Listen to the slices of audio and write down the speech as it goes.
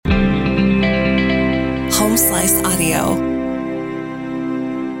Slice Audio.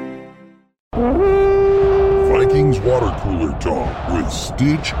 Vikings Water Cooler Talk with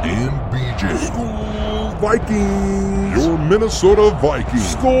Stitch and BJ. Skol Vikings! Your Minnesota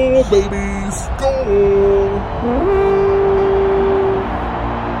Vikings. Skol, baby! Skol!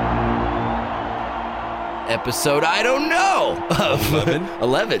 Episode, I don't know. 11?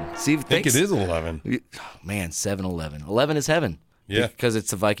 11. See, I think it is 11. Man, 7-11. 11 is heaven. Yeah. Because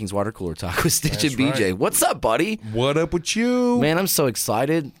it's the Vikings Water Cooler Talk with Stitch That's and BJ. right. What's up, buddy? What up with you? Man, I'm so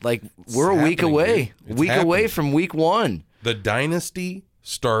excited. Like, we're a week happening, away. dude. It's Week away happening. from week 1. The dynasty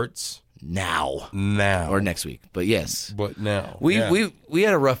starts Now. now. Or next week. But yes. But now. We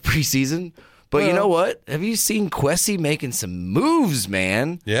had a rough preseason. But you Well- know what? Have you seen Kwesi making some moves,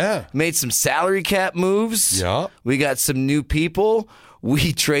 man? Yeah. Made some salary cap moves. Yeah. We got some new people.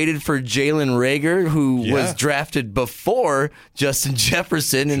 We traded for Jalen Reagor, who Yeah. was drafted before Justin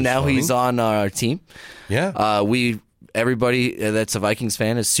Jefferson, and now funny. he's on our team. Yeah. Everybody that's a Vikings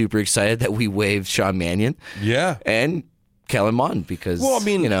fan is super excited that we waived Sean Mannion yeah. and Kellen Mond because, Well, I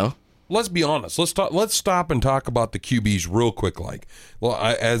mean, you know, let's be honest. Let's stop and talk about the QBs real quick.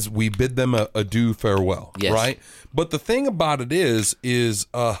 As we bid them adieu farewell, Yes. right? But the thing about it is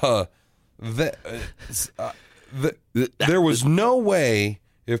there was no way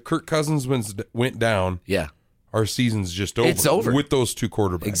if Kirk Cousins went down, yeah, our season's just over. It's over. With those two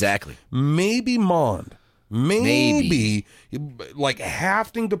quarterbacks. exactly. Maybe Mond. Maybe like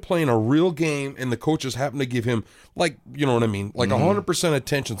having to play in a real game and the coaches happen to give him like, you know what I mean? Like 100%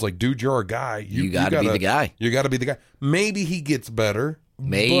 attention. It's like, dude, you're our guy. You gotta be the guy. You got to be the guy. Maybe he gets better.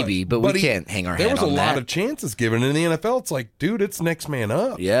 Maybe, but we can't hang our There hat was a on lot that. of chances given in the NFL. It's like, dude, it's next man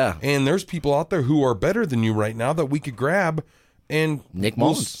up. Yeah. And there's people out there who are better than you right now that we could grab and Nick we'll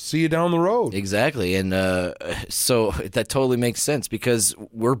Mullins. see you down the road. Exactly. And so that totally makes sense because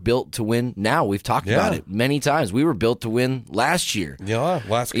we're built to win now. We've talked about Yeah. it many times. We were built to win last year. Yeah,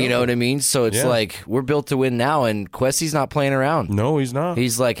 last You know couple. what I mean? So it's Yeah. like we're built to win now, and Kwesi's not playing around. No, he's not.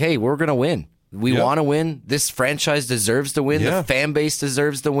 He's like, hey, we're going to win. We Yep. want to win. This franchise deserves to win. Yeah. The fan base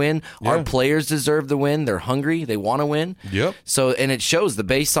deserves to win. Our Yeah. players deserve to win. They're hungry. They want to win. Yep. So, and it shows the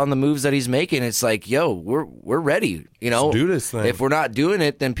based on the moves that he's making. It's like, yo, we're ready. You know, Let's do this thing. If we're not doing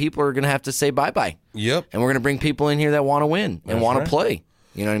it, then people are going to have to say bye-bye. Yep. And we're going to bring people in here that want to win and That's want right. to play.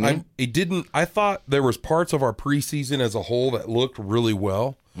 You know what I mean? I thought there was parts of our preseason as a whole that looked really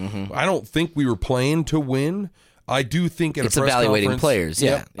well. Mm-hmm. I don't think we were playing to win. I do think at It's a press evaluating conference, players,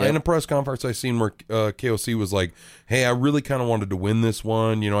 yeah. Yep. In a press conference I seen where KOC was like, "Hey, I really kind of wanted to win this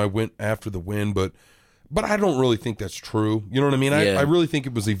one. You know, I went after the win, but I don't really think that's true. You know what I mean? Yeah. I really think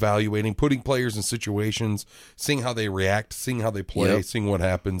it was evaluating, putting players in situations, seeing how they react, seeing how they play, Yep. seeing what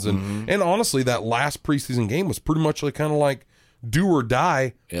happens. And honestly, that last preseason game was pretty much like kind of like do or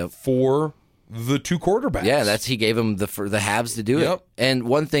die Yep. for the two quarterbacks. Yeah, he gave him the halves to do Yep. it. And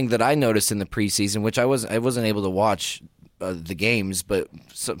one thing that I noticed in the preseason, which I wasn't able to watch the games, but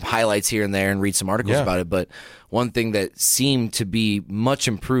some highlights here and there and read some articles Yeah. about it. But one thing that seemed to be much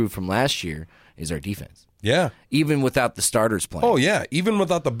improved from last year is our defense, Yeah. even without the starters playing. Oh, yeah. Even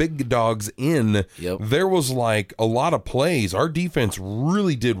without the big dogs in, Yep. there was like a lot of plays. Our defense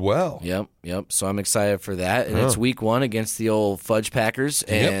really did well. Yep. So I'm excited for that, and it's week 1 against the old Fudge Packers,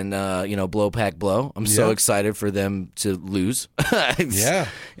 and blow pack blow. I'm so Yep. excited for them to lose. Yeah.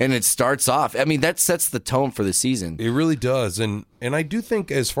 And it starts off. I mean, that sets the tone for the season. It really does. And I do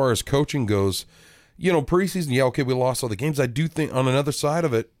think as far as coaching goes, you know, preseason, yeah, okay, we lost all the games. I do think on another side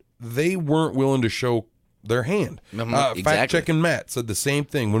of it, they weren't willing to show their hand. Exactly. Fact checking Matt said the same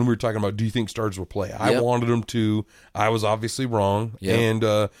thing when we were talking about, do you think starters will play? I Yep. wanted them to. I was obviously wrong.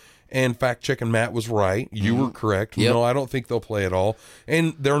 Yep. And fact checking Matt was right. You were correct. Yep. No, I don't think they'll play at all.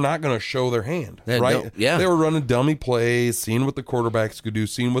 And they're not going to show their hand, Yeah, right? no, yeah. They were running dummy plays, seeing what the quarterbacks could do,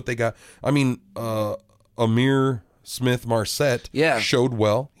 seeing what they got. I mean, Amir Smith-Marset Yeah. showed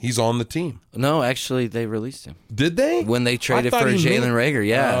well. He's on the team. No, actually, they released him Did they? when they traded I thought for he Jalen meant- Reagor.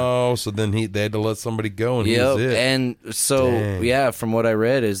 Yeah. Oh, so then they had to let somebody go, and he Yep. was it. And so, Dang. yeah, from what I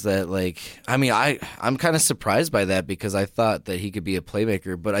read is that, like, I mean, I'm kind of surprised by that because I thought that he could be a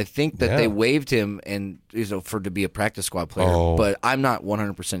playmaker, but I think that Yeah. they waived him and to be a practice squad player. Oh. But I'm not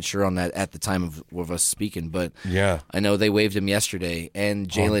 100% sure on that at the time of us speaking. But Yeah. I know they waived him yesterday, and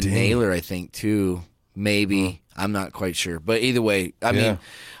Jalen dang. Naylor, I think too, maybe. I'm not quite sure, but either way, I mean.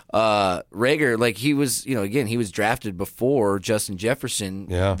 Reagor, like he was, again, he was drafted before Justin Jefferson.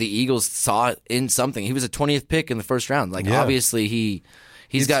 Yeah. The Eagles saw it in something. He was a 20th pick in the first round. Like, Yeah. obviously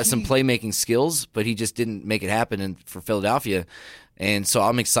he's got some playmaking skills, but he just didn't make it happen for Philadelphia. And so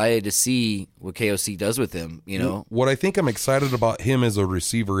I'm excited to see what KOC does with him, you know. What I think I'm excited about him as a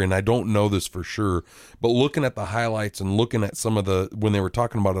receiver, and I don't know this for sure, but looking at the highlights and looking at some of when they were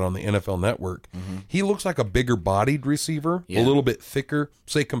talking about it on the NFL Network, he looks like a bigger bodied receiver, a little bit thicker,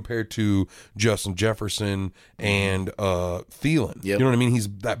 say compared to Justin Jefferson and Thielen. You know what I mean? He's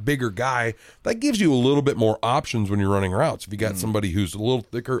that bigger guy. That gives you a little bit more options when you're running routes. If you got somebody who's a little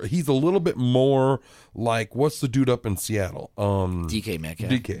thicker, he's a little bit more like, what's the dude up in Seattle? DK Metcalf.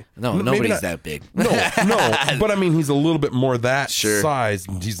 DK. No, nobody's that big. No, but I mean, he's a little bit more that size.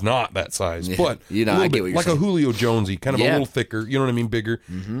 He's not that size, but you know, I get what you're like saying. A Julio Jonesy, kind of a little thicker. You know what I mean? Bigger.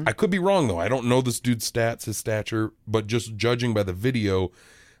 I could be wrong though. I don't know this dude's stats, his stature, but just judging by the video,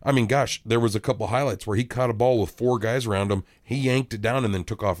 I mean, gosh, there was a couple highlights where he caught a ball with 4 guys around him. He yanked it down and then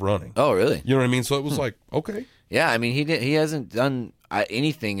took off running. Oh, really? You know what I mean? So it was like, okay. Yeah, I mean, he hasn't done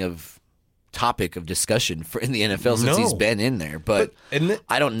anything of topic of discussion in the NFL since he's been in there, but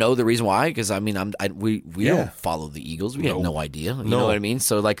I don't know the reason why, because I mean, we don't follow the Eagles. We have no idea. You know what I mean?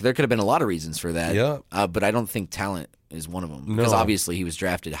 So like, there could have been a lot of reasons for that. Yeah. But I don't think talent is one of them, because obviously he was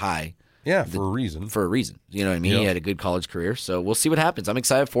drafted high. Yeah, for a reason. You know what I mean? He had a good college career, so we'll see what happens. I'm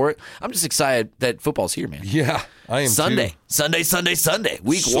excited for it. I'm just excited that football's here, man. Yeah, I am Sunday. too. Sunday.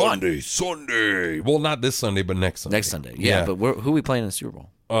 Week 1. Sunday. Well, not this Sunday, but next Sunday. Yeah. But who are we playing in the Super Bowl?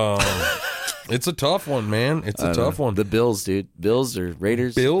 It's a tough one, man. It's a tough one. The Bills, dude. Bills or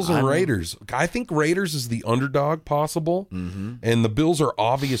Raiders? Bills and Raiders. I think Raiders is the underdog possible, and the Bills are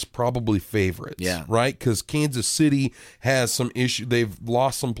obvious probably favorites. Yeah. Right? Because Kansas City has some issue. They've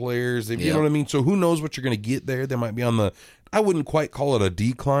lost some players. You know what I mean? So who knows what you're going to get there? They might be on the, I wouldn't quite call it a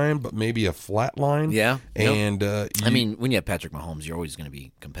decline, but maybe a flat line. Yeah. And I mean, when you have Patrick Mahomes, you're always going to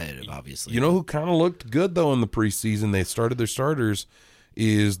be competitive, obviously. You know who kind of looked good, though, in the preseason? They started their starters.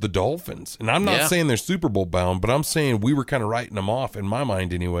 Is the Dolphins. And I'm not saying they're Super Bowl bound, but I'm saying we were kind of writing them off in my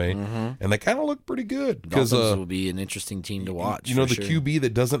mind anyway. And they kind of look pretty good. Dolphins will be an interesting team to watch. You know, the QB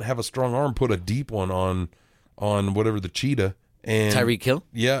that doesn't have a strong arm put a deep one on whatever the cheetah. And Tyreek Hill?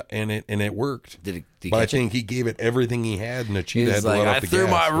 Yeah, and it worked. Did but I think he gave it everything he had, and the cheetah had to like, let off the gas. I threw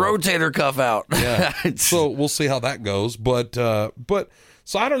my rotator cuff out. Yeah. So we'll see how that goes. But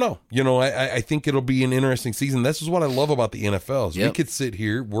so I don't know. You know, I think it'll be an interesting season. This is what I love about the NFL. Is we could sit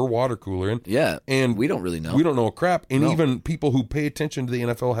here, we're water coolering. Yeah. And we don't really know. We don't know crap. And even people who pay attention to the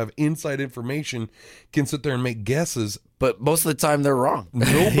NFL have inside information, can sit there and make guesses. But most of the time they're wrong.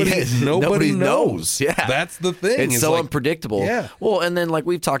 Nobody knows. Yeah. That's the thing. It's so unpredictable. Yeah. Well, and then like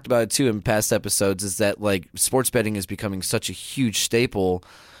we've talked about it too in past episodes, is that like sports betting is becoming such a huge staple.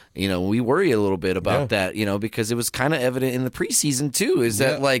 You know, we worry a little bit about that, you know, because it was kind of evident in the preseason too, is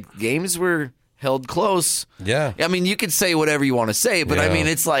that like games were held close. Yeah. I mean, you could say whatever you want to say, but I mean,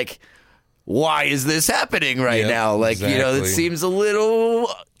 it's like, why is this happening right now? Like, you know, it seems a little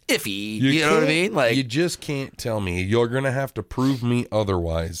iffy. You know what I mean? Like, you just can't tell me. You're going to have to prove me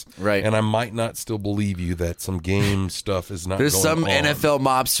otherwise. Right. And I might not still believe you that some game stuff is not There's going some on. NFL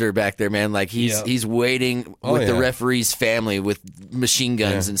mobster back there, man. Like, he's waiting with the referee's family with machine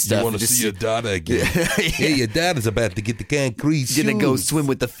guns and stuff. You want to see your daughter again. Hey, your daughter's about to get the concrete shoes. Gonna go swim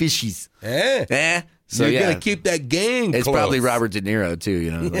with the fishies. So you're going to keep that gang It's close. probably Robert De Niro, too,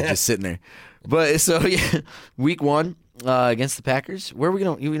 you know, like just sitting there. But so, week 1. Against the Packers, where are we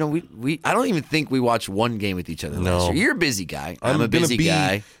going? You know, we I don't even think we watched one game with each other last year. You're a busy guy. I'm a busy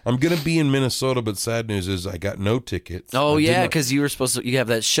guy. I'm gonna be in Minnesota, but sad news is I got no tickets. Oh yeah, because you were supposed to. You have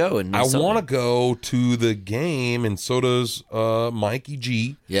that show in Minnesota. I want to go to the game, and so does Mikey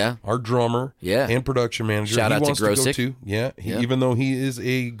G. Yeah, our drummer. Yeah, and production manager. Shout out to Grosick. Too. Yeah, even though he is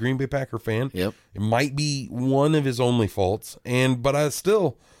a Green Bay Packer fan. Yep, it might be one of his only faults, but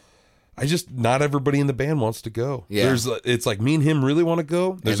I just, not everybody in the band wants to go. Yeah. It's like me and him really want to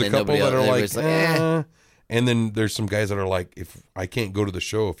go. There's a couple that are like, eh. And then there's some guys that are like, if I can't go to the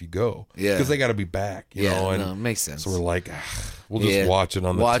show if you go. Yeah. Because they got to be back, you know. And no, makes sense. So we're like, we'll just watch it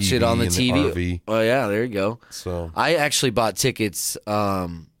on the TV. Watch it on the TV. The RV. Oh, yeah, there you go. So I actually bought tickets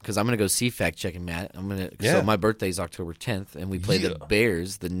because I'm going to go see Fact Checking Matt. So my birthday is October 10th, and we play the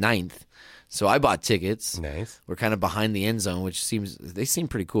Bears the 9th. So I bought tickets. Nice. We're kind of behind the end zone, which they seem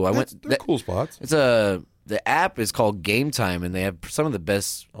pretty cool. They're cool spots. It's the app is called Game Time, and they have some of the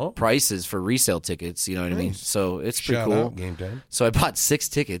best prices for resale tickets. You know what I mean? So it's pretty cool. Out, Game Time. So I bought 6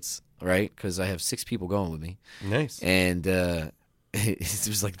 tickets, right? Because I have 6 people going with me. Nice. And it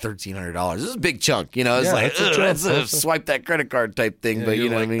was like $1,300. This is a big chunk, you know. It's like that's a swipe that credit card type thing, but you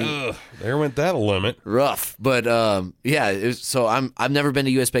know what I mean. There went that limit. Rough, but so I've never been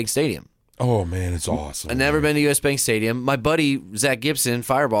to US Bank Stadium. Oh, man, it's awesome. I've never been to US Bank Stadium. My buddy, Zach Gibson,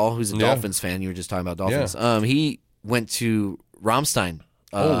 Fireball, who's a Dolphins fan, you were just talking about Dolphins, he went to Rammstein.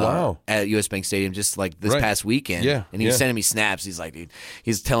 Wow! At US Bank Stadium, just like this past weekend. Yeah, and he was sending me snaps. He's like, dude,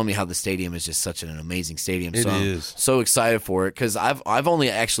 he's telling me how the stadium is just such an amazing stadium. So I'm so excited for it because I've only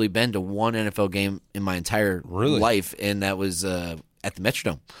actually been to one NFL game in my entire life, and that was at the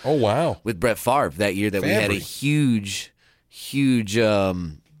Metrodome. Oh wow! With Brett Favre that year that we had a huge.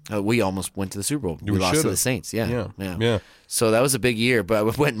 We almost went to the Super Bowl. We lost to the Saints. Yeah. So that was a big year, but I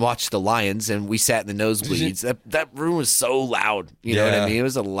went and watched the Lions, and we sat in the nosebleeds. That room was so loud. You know what I mean? It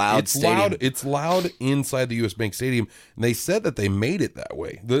was a loud stadium. It's loud inside the U.S. Bank Stadium. And they said that they made it that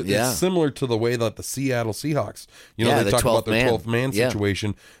way. It's similar to the way that the Seattle Seahawks, they talk about their 12th man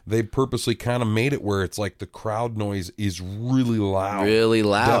situation. They purposely kind of made it where it's like the crowd noise is really loud.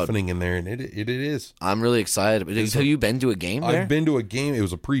 Deafening in there, and it is. I'm really excited. Have you been to a game there? I've been to a game. It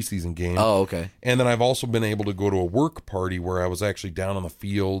was a preseason game. Oh, okay. And then I've also been able to go to a work party where I was actually down on the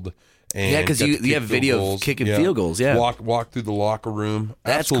field. And because you have video of kicking field goals. Yeah, walk through the locker room.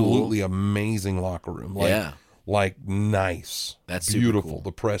 That's absolutely cool. Amazing locker room. Like nice. That's beautiful. Super cool.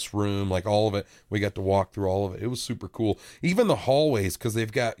 The press room, like all of it. We got to walk through all of it. It was super cool. Even the hallways, because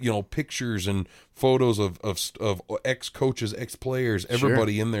they've got pictures and photos of ex coaches, ex players,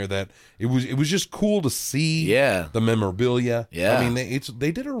 everybody in there. That it was just cool to see. Yeah, the memorabilia. Yeah, I mean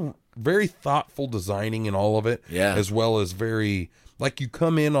they did a very thoughtful designing in all of it. Yeah, as well as very. Like you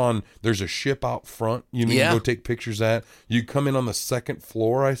come in on, there's a ship out front. You need to go take pictures at. You come in on the second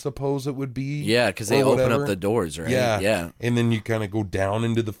floor, I suppose it would be. Yeah, because they open up the doors, right? Yeah. And then you kind of go down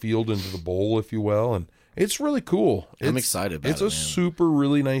into the field, into the bowl, if you will. And it's really cool. I'm excited about it. It's a super,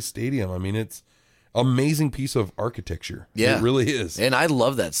 really nice stadium. I mean, it's amazing piece of architecture. Yeah, it really is. And I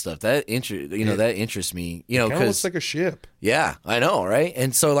love that stuff. That that interests me. It kind of looks like a ship. Yeah, I know, right?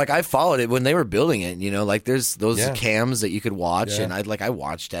 And so like I followed it when they were building it. Like there's those cams that you could watch, and I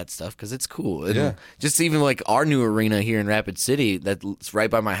watched that stuff because it's cool. And just even like our new arena here in Rapid City that's right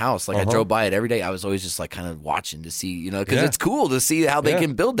by my house. Like I drove by it every day. I was always just like kind of watching to see, because it's cool to see how they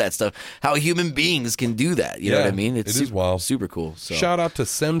can build that stuff, how human beings can do that. You know what I mean? It is wild, super cool. So shout out to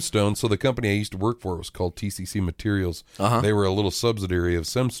Semstone. So the company I used to work for was called TCC Materials. They were a little subsidiary of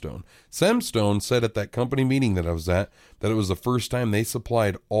Semstone. Semstone said at that company meeting that I was at that it was the first time they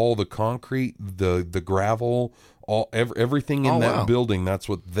supplied all the concrete, the gravel, everything in that building. That's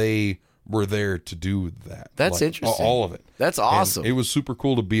what they were there to do. That's interesting. All of it. That's awesome. And it was super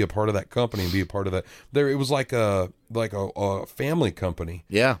cool to be a part of that company and be a part of that. It was like a family company.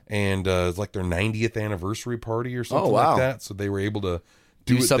 Yeah. And it's like their 90th anniversary party or something like that. So they were able to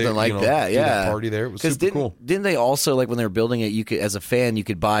do something like that, yeah. Party there. It was super cool. Didn't they also, like when they were building it, you could, as a fan, you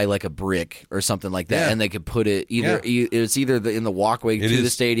could buy like a brick or something like that, and they could put it it's either in the walkway to the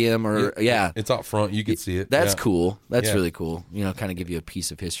stadium or it's out front. You could see it. That's cool. That's really cool. Kind of give you a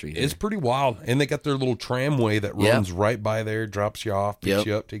piece of history. It's pretty wild, and they got their little tramway that runs right by there, drops you off, picks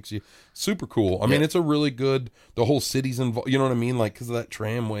you up, takes you. Super cool. I mean, it's a really good. The whole city's involved. You know what I mean? Like because of that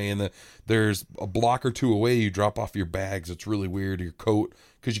tramway, and there's a block or two away. You drop off your bags. It's really weird. Your coat,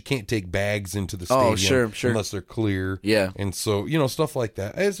 because you can't take bags into the stadium unless they're clear. Yeah, and so stuff like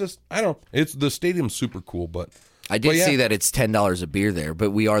that. It's just It's the stadium's super cool, but I did see that it's $10 a beer there,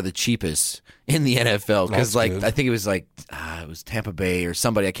 but we are the cheapest in the NFL because I think it was it was Tampa Bay or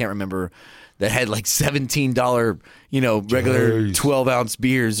somebody, I can't remember, that had like $17, regular 12-ounce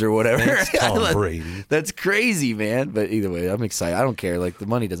beers or whatever. Thanks, Tom Brady. That's crazy, man. But either way, I'm excited. I don't care. Like the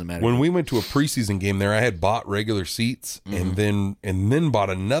money doesn't matter. When we went to a preseason game there, I had bought regular seats and then bought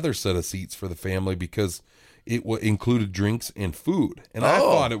another set of seats for the family because it included drinks and food. And I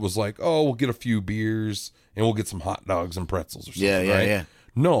thought it was like, we'll get a few beers and we'll get some hot dogs and pretzels or something. Yeah.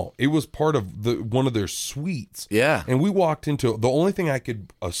 No, it was part of one of their suites. Yeah. And we walked into the only thing I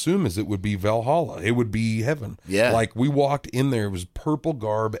could assume is it would be Valhalla. It would be heaven. Yeah. Like we walked in there, it was purple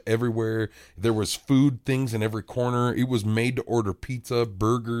garb everywhere. There was food things in every corner. It was made to order pizza,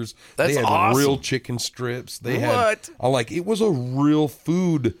 burgers. That's they had awesome. real chicken strips. They had it was a real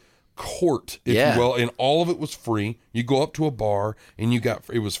food court, if you will, and all of it was free. You go up to a bar and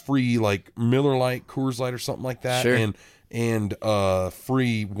it was free, like Miller Lite, Coors Light or something like that. Sure. And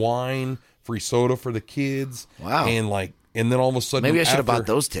free wine, free soda for the kids. Wow. And then all of a sudden, maybe I should have bought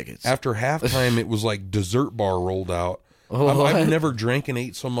those tickets. After halftime, it was like dessert bar rolled out. I've never drank and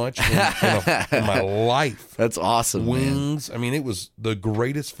ate so much in my life. That's awesome. Wings. Man. I mean, it was the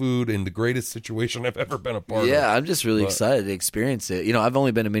greatest food and the greatest situation I've ever been a part of. Yeah, I'm just really excited to experience it. I've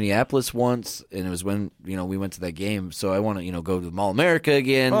only been to Minneapolis once, and it was when we went to that game. So I want to go to the Mall of America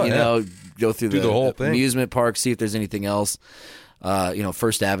again. Go through the whole thing. Amusement park, see if there's anything else.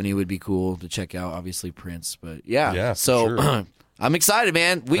 First Avenue would be cool to check out. Obviously Prince, but yeah. So. Sure. I'm excited,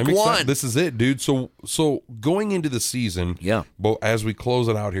 man. Week 1. This is it, dude. So going into the season, but as we close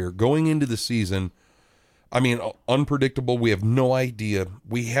it out here, going into the season, I mean, unpredictable. We have no idea.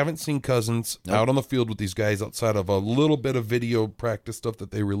 We haven't seen Cousins out on the field with these guys outside of a little bit of video practice stuff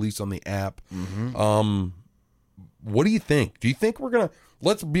that they release on the app. What do you think? Do you think we're going to –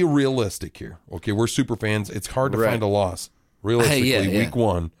 let's be realistic here. Okay, we're super fans. It's hard to find a loss, realistically, week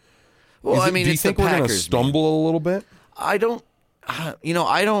 1. Well, do you think we're going to stumble a little bit? I don't know.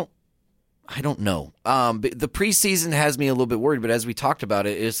 The preseason has me a little bit worried, but as we talked about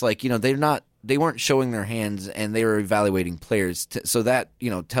it, it's like, they weren't showing their hands and they were evaluating players. So that,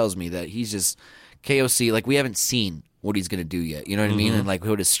 tells me that he's just KOC. Like, we haven't seen what he's going to do yet. You know what I mean? And like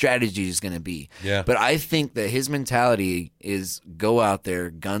what his strategy is going to be. Yeah. But I think that his mentality is go out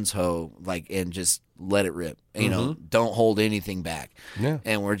there, guns ho, and just let it rip. Don't hold anything back. Yeah.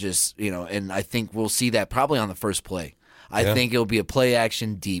 And we're just, and I think we'll see that probably on the first play. I think it'll be a play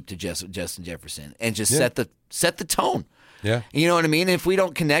action deep to Justin Jefferson and just set the tone. Yeah. You know what I mean? If we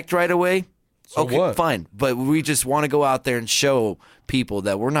don't connect right away, okay, fine. But we just want to go out there and show people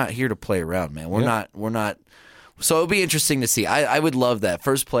that we're not here to play around, man. We're not. So it'll be interesting to see. I would love that.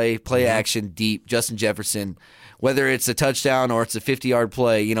 First play action, deep, Justin Jefferson, whether it's a touchdown or it's a 50-yard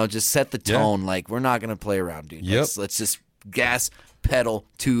play, just set the tone. Like, we're not going to play around, dude. Let's just gas pedal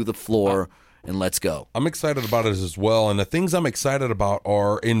to the floor. And let's go. I'm excited about it as well. And the things I'm excited about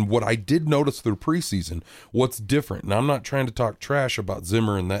are, in what I did notice through preseason, what's different. Now, I'm not trying to talk trash about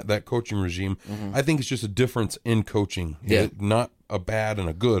Zimmer and that coaching regime. I think it's just a difference in coaching. Not a bad and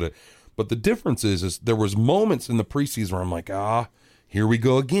a good. But the difference is there was moments in the preseason where I'm like, here we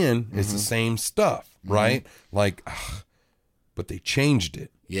go again. It's the same stuff, right? Like, but they changed it.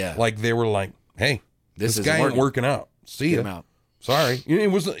 Yeah. Like, they were like, hey, this guy ain't working out. See ya. Sorry.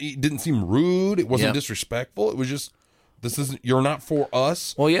 It didn't seem rude. It wasn't disrespectful. It was just, you're not for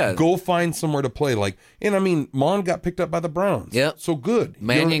us. Well, yeah. Go find somewhere to play. Mon got picked up by the Browns. Yeah. So good.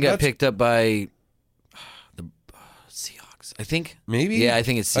 Mannion got picked up by the Seahawks, I think. Maybe? Yeah, I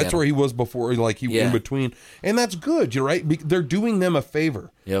think it's Seattle. That's where he was before, in between. And that's good, you're right. They're doing them a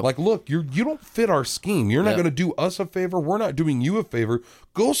favor. Yep. Like, look, you don't fit our scheme. You're not going to do us a favor. We're not doing you a favor.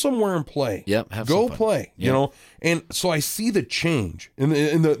 Go somewhere and play. Yep. Go play. Yep. And so I see the change and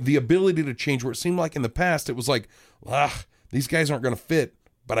the ability to change, where it seemed like in the past it was like, these guys aren't going to fit.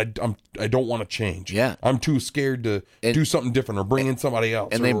 But I don't want to change. Yeah. I'm too scared to do something different or bring in somebody else.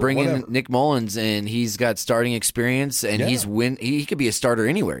 And they bring in Nick Mullins, and he's got starting experience, and he could be a starter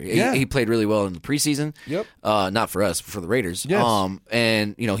anywhere. Yeah. He played really well in the preseason. Yep. Not for us, but for the Raiders. Yes.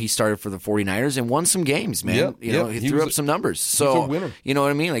 And he started for the 49ers and won some games, man. Yep. He threw up some numbers. So he's a winner. You know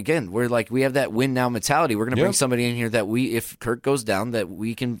what I mean? Again, we have that win now mentality. We're going to bring somebody in here that if Kirk goes down, that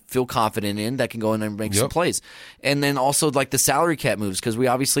we can feel confident in, that can go in there and make some plays. And then also the salary cap moves, because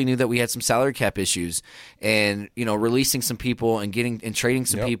we obviously knew that we had some salary cap issues, and releasing some people and trading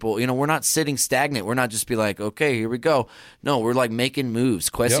some people. We're not sitting stagnant. We're not just be like, okay, here we go. No, we're making moves.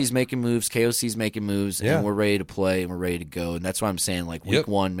 Quessie's making moves, KOC's making moves, and we're ready to play and we're ready to go. And that's why I'm saying week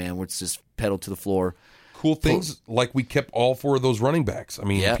 1, man, let's just pedal to the floor. Cool things we kept all 4 of those running backs. I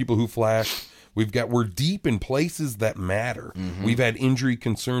mean, people who flashed. We're deep in places that matter. We've had injury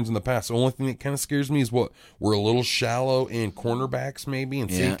concerns in the past. The only thing that kind of scares me is we're a little shallow in cornerbacks, maybe, in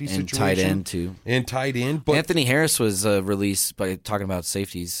safety situations. And tight end, too. And tight end. But Anthony Harris was released, by talking about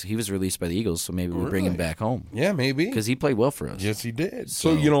safeties, he was released by the Eagles, so maybe we'll bring him back home. Yeah, maybe. Because he played well for us. Yes, he did.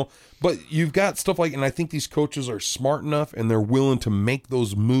 So, but you've got stuff and I think these coaches are smart enough and they're willing to make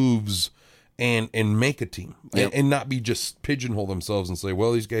those moves and make a team and not be just pigeonhole themselves and say,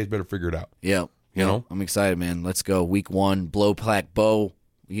 well, these guys better figure it out. Yeah. I'm excited, man. Let's go. Week 1, blow, plaque, bow.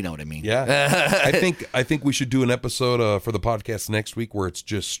 You know what I mean. Yeah. I think we should do an episode for the podcast next week where it's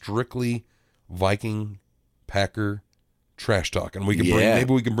just strictly Viking, Packer, trash talk, and we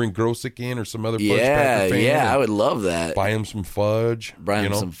can bring Grosick in or some other fudge Packer fan. Yeah, I would love that. Buy him some fudge. Buy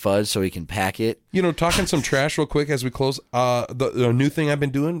him some fudge so he can pack it. Talking some trash real quick as we close. The new thing I've been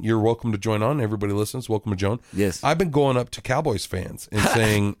doing. You're welcome to join on. Everybody listens. Welcome to Joan. Yes, I've been going up to Cowboys fans and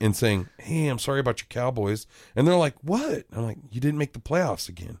saying, "Hey, I'm sorry about your Cowboys," and they're like, "What?" I'm like, "You didn't make the playoffs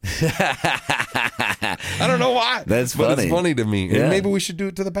again." I don't know why. That's funny. But it's funny to me. Yeah. And maybe we should do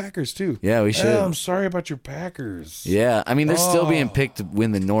it to the Packers too. Yeah, we should. I'm sorry about your Packers. Yeah, I mean, they're still being picked to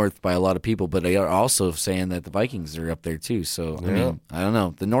win the North by a lot of people, but they are also saying that the Vikings are up there too. So, I mean, I don't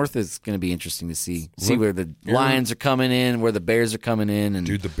know. The North is going to be interesting to see where the Lions are coming in, where the Bears are coming in. And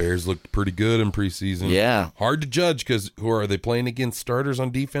dude, the Bears looked pretty good in preseason. Yeah. Hard to judge because are they playing against starters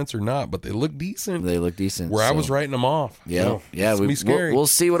on defense or not? But they look decent. Where I was writing them off. Yeah. It's scary. We'll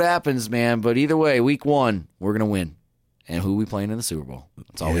see what happens, man. But either way, week 1, we're going to win. and who we playing in the Super Bowl.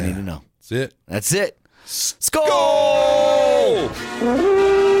 That's all we need to know. That's it. That's it. Skol!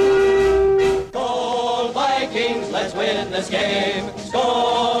 Skol Vikings, let's win this game.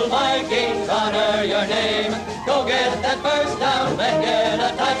 Skol Vikings, honor your name. Go get that first down, then get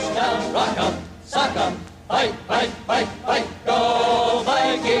a touchdown. Rock 'em, sock 'em, fight, fight, fight, fight. Go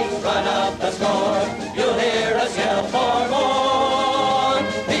Vikings, run up the score. You'll hear us yell for more.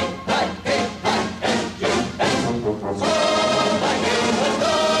 V-I-K-I-N-G-S. Skol Vikings, let's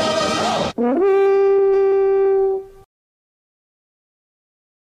go!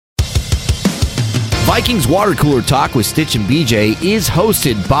 Vikings Water Cooler Talk with Stitch and BJ is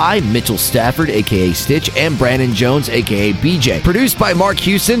hosted by Mitchell Stafford, a.k.a. Stitch, and Brandon Jones, a.k.a. BJ. Produced by Mark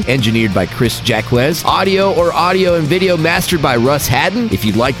Houston, engineered by Chris Jacquez. Audio and video mastered by Russ Haddon. If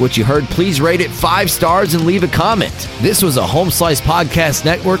you like what you heard, please rate it 5 stars and leave a comment. This was a Home Slice Podcast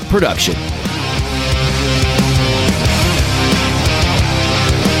Network production.